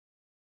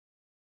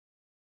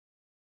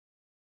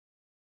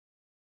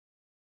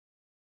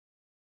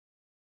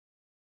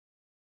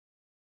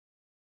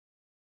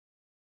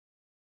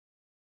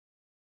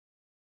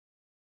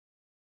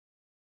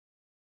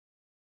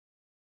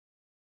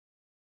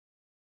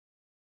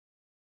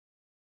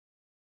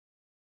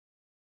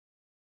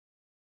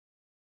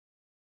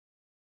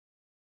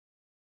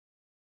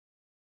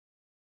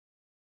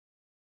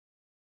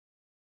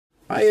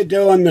How you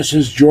doing? This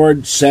is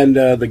George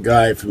Senda, the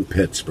guy from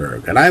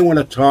Pittsburgh, and I want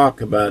to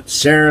talk about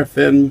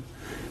Seraphim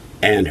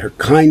and her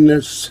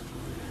kindness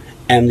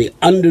and the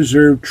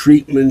undeserved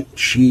treatment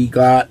she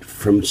got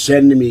from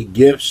sending me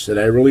gifts that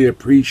I really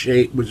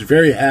appreciate, was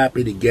very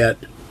happy to get,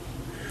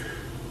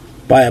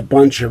 by a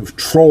bunch of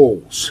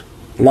trolls,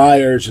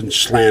 liars, and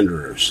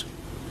slanderers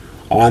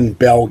on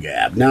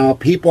Bellgab. Now,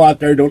 people out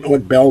there don't know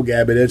what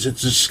Bellgab is.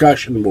 It's a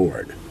discussion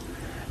board.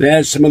 It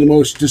has some of the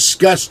most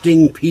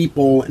disgusting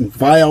people and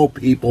vile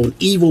people and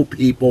evil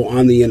people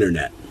on the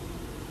internet.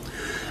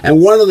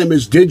 And one of them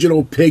is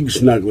Digital Pig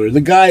Snuggler,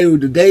 the guy who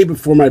the day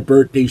before my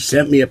birthday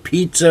sent me a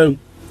pizza,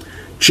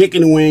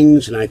 chicken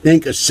wings, and I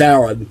think a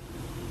salad.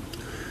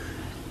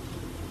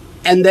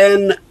 And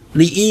then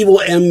the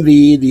evil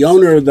MV, the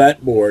owner of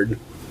that board,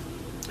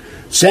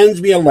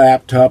 sends me a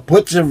laptop,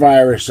 puts a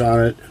virus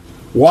on it,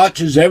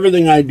 watches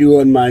everything I do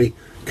on my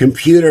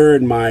computer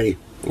and my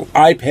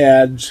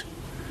iPads,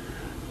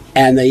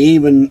 and they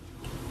even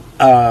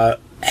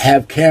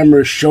have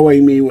cameras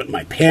showing me with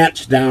my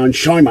pants down,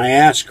 showing my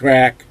ass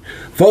crack,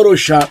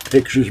 Photoshop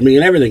pictures of me,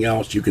 and everything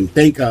else you can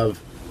think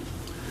of.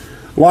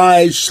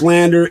 Lies,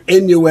 slander,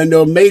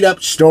 innuendo,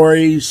 made-up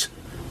stories,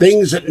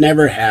 things that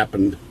never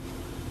happened.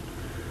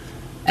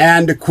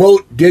 And to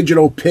quote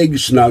Digital Pig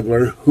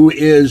Snuggler, who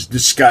is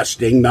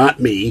disgusting, not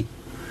me,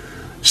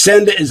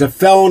 Senda is a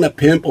felon, a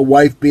pimp, a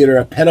wife-beater,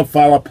 a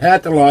pedophile, a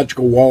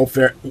pathological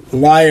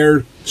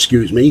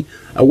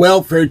a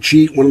welfare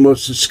cheat, one of the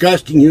most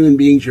disgusting human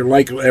beings you're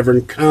likely to ever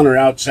encounter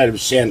outside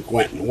of San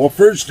Quentin. Well,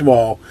 first of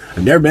all,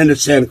 I've never been to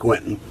San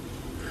Quentin,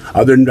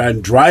 other than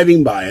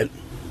driving by it.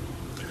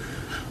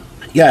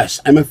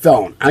 Yes, I'm a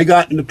felon. I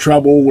got into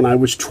trouble when I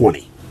was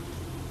 20.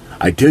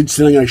 I did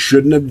something I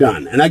shouldn't have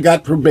done, and I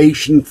got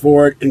probation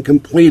for it and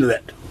completed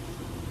it.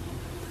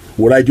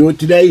 Would I do it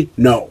today?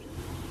 No.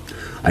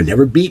 I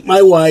never beat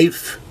my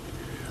wife.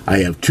 I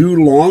have two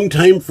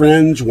longtime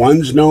friends.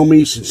 One's known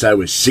me since I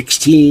was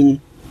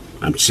 16.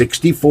 I'm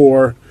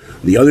 64.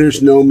 The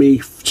others know me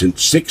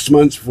since 6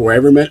 months before I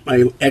ever met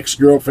my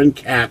ex-girlfriend,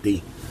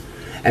 Kathy.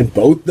 And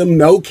both of them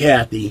know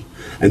Kathy,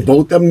 and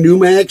both of them knew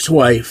my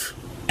ex-wife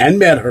and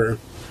met her.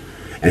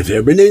 And if there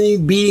had been any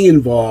beating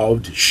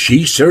involved,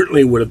 she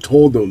certainly would have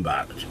told them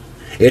about it.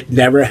 It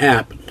never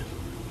happened.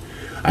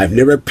 I've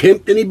never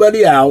pimped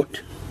anybody out.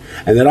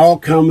 And that all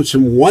comes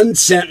from one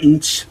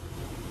sentence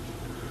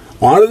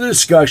on a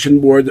discussion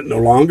board that no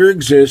longer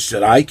exists,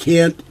 that I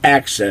can't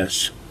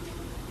access,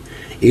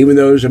 even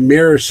though there's a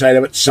mirror site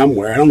of it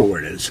somewhere. I don't know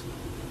where it is.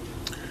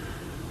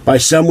 By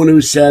someone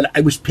who said, I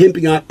was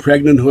pimping out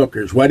pregnant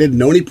hookers. Well, I didn't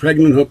know any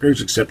pregnant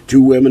hookers except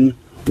 2 women,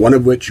 one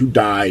of which who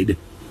died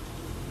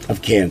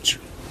of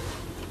cancer.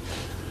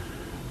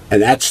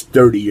 And that's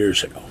 30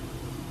 years ago.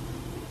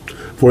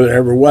 Before there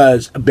ever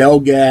was a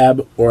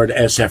Bellgab or an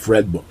SF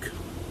Red Book.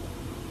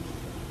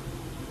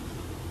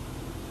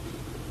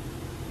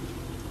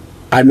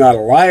 I'm not a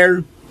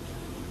liar.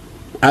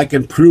 I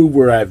can prove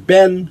where I've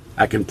been.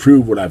 I can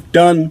prove what I've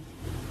done,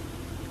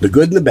 the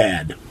good and the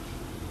bad.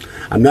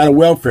 I'm not a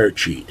welfare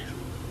cheat.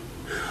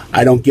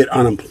 I don't get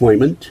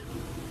unemployment.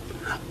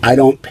 I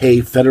don't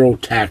pay federal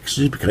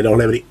taxes because I don't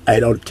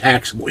have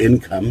taxable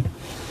income.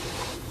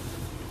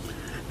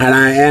 And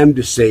I am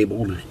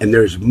disabled, and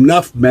there's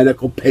enough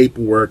medical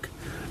paperwork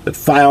that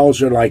files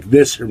are like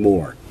this or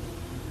more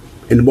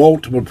in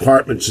multiple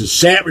departments in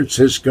San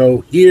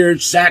Francisco, here,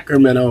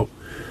 Sacramento,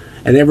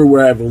 and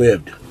everywhere I've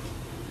lived.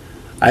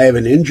 I have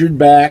an injured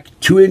back,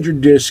 2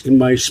 injured discs in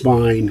my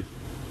spine,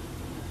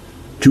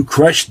 2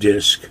 crushed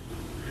discs,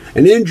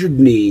 an injured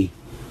knee,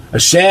 a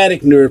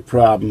sciatic nerve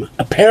problem,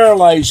 a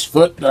paralyzed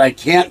foot that I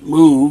can't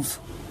move,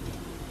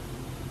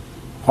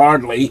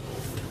 hardly.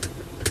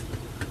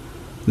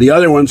 The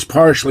other one's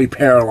partially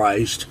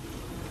paralyzed.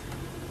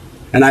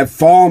 And I've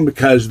fallen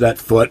because of that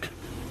foot.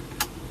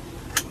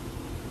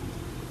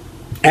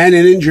 And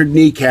an injured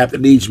kneecap that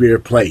needs to be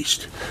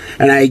replaced.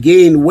 And I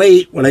gained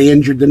weight when I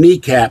injured the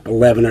kneecap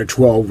 11 or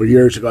 12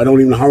 years ago. I don't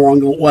even know how long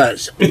ago it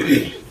was.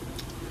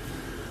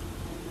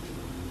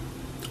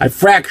 I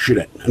fractured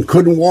it and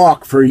couldn't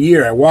walk for a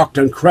year. I walked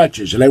on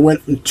crutches, and I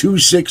went from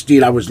 260,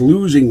 and I was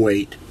losing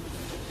weight,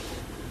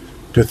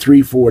 to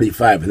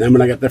 345. And then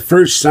when I got the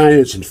first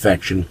sinus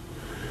infection,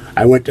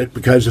 I went to,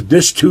 because of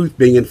this tooth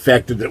being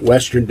infected that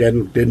Western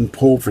didn't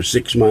pull for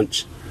 6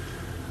 months,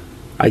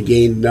 I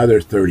gained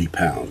another 30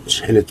 pounds,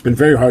 and it's been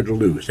very hard to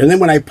lose. And then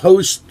when I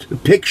post a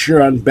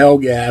picture on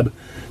Bellgab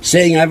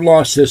saying I've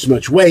lost this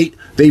much weight,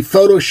 they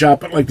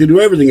Photoshop it like they do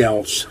everything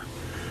else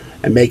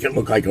and make it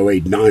look like I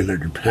weighed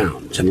 900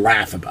 pounds and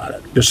laugh about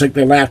it. Just like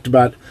they laughed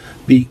about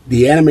the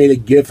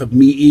animated gif of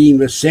me eating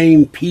the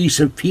same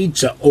piece of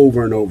pizza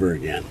over and over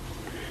again.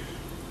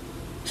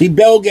 See,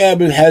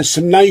 Bellgab has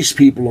some nice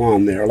people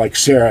on there, like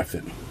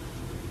Seraphim.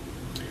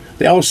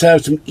 They also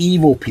have some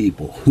evil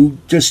people who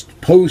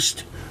just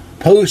post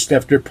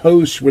after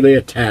post where they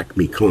attack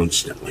me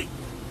constantly.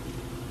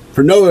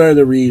 For no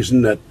other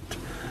reason that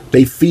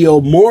they feel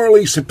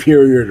morally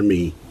superior to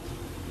me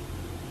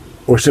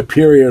or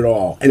superior at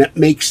all. And it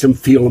makes them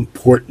feel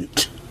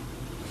important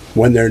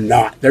when they're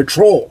not. They're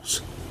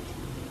trolls.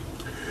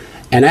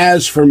 And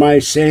as for my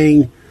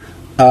saying,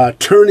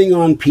 turning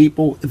on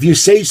people, if you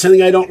say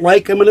something I don't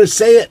like, I'm going to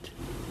say it.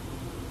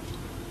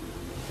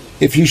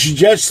 If you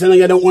suggest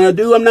something I don't want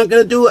to do, I'm not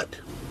going to do it.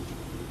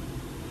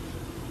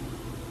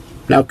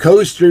 Now,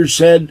 Coaster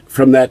said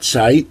from that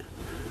site,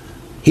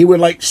 he would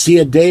like to see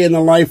a day in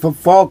the life of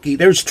Falky.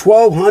 There's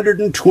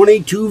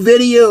 1,222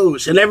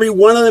 videos, and every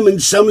one of them, in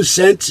some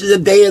sense, is a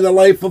day in the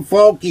life of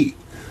Falky.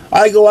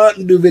 I go out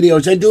and do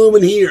videos. I do them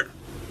in here.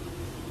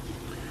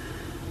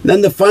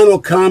 Then the final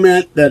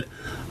comment that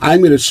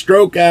I'm going to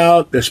stroke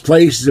out, this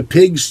place is a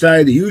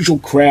pigsty, the usual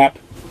crap.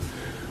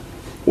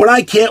 When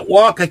I can't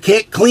walk, I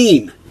can't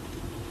clean.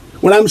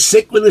 When I'm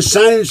sick with a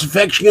sinus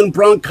infection and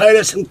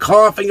bronchitis and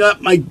coughing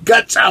up my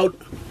guts out,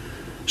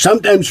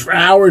 sometimes for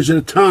hours at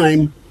a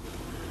time,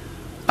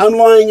 I'm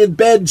lying in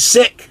bed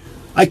sick.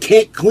 I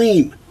can't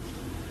clean.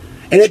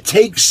 And it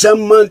takes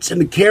some months,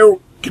 and the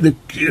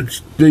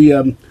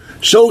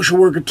social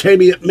worker told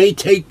me it may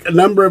take a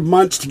number of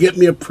months to get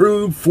me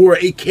approved for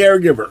a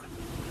caregiver.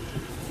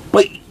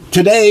 But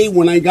today,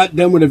 when I got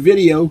done with a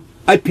video,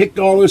 I picked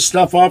all this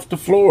stuff off the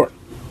floor.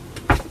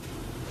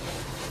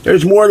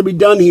 There's more to be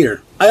done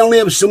here. I only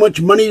have so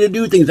much money to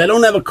do things. I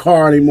don't have a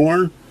car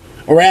anymore,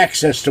 or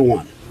access to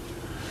one.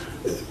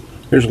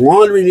 There's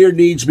laundry here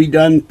needs to be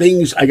done.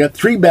 Things, I got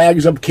 3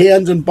 bags of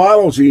cans and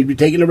bottles that need to be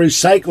taken to a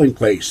recycling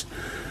place.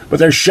 But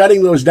they're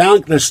shutting those down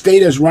because the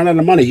state has run out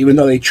of money, even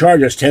though they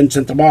charge us 10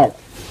 cents a bottle.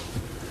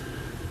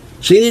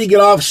 So you need to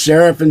get off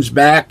Seraphim's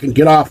back and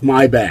get off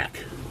my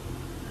back.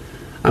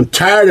 I'm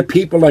tired of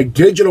people like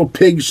Digital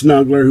Pig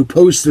Snuggler who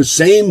post the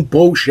same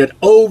bullshit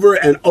over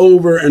and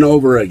over and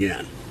over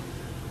again.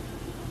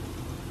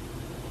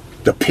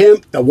 The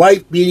pimp, the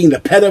wife beating,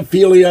 the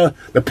pedophilia,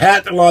 the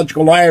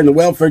pathological liar, and the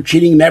welfare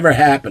cheating never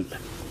happened.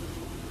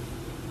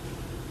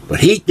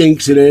 But he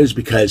thinks it is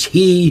because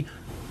he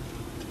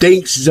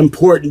thinks it's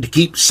important to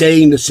keep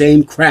saying the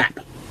same crap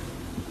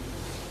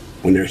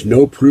when there's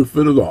no proof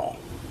of it at all.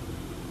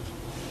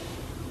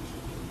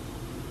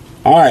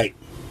 Alright.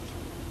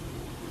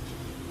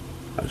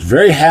 I was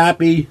very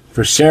happy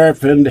for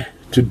Seraphim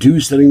to do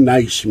something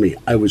nice for me.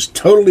 I was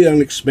totally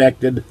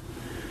unexpected.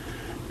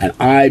 And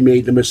I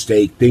made the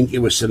mistake, think it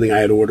was something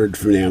I had ordered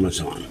from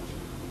Amazon.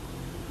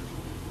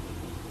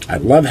 I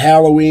love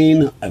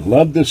Halloween. I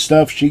love the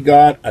stuff she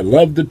got. I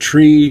love the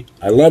tree.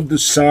 I love the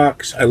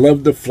socks. I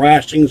love the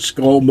flashing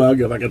skull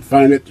mug, if I could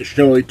find it to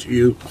show it to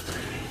you.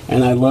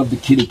 And I love the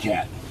kitty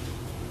cat.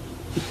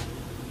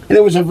 And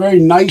it was a very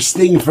nice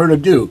thing for her to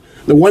do.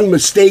 The one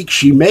mistake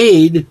she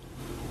made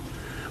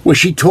was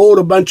she told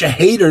a bunch of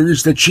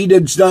haters that she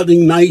did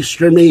something nice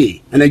for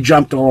me. And they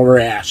jumped all over her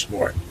ass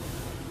for it.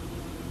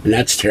 And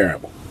that's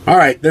terrible. All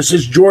right, this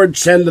is George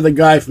Senda, the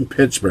guy from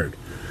Pittsburgh.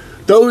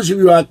 Those of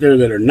you out there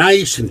that are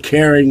nice and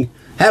caring,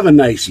 have a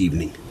nice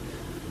evening.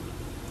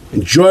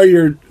 Enjoy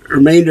your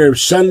remainder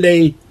of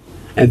Sunday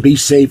and be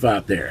safe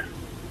out there.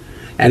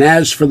 And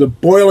as for the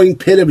boiling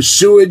pit of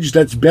sewage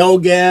that's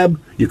Bellgab,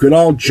 you could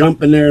all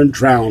jump in there and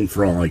drown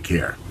for all I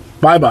care.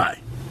 Bye-bye.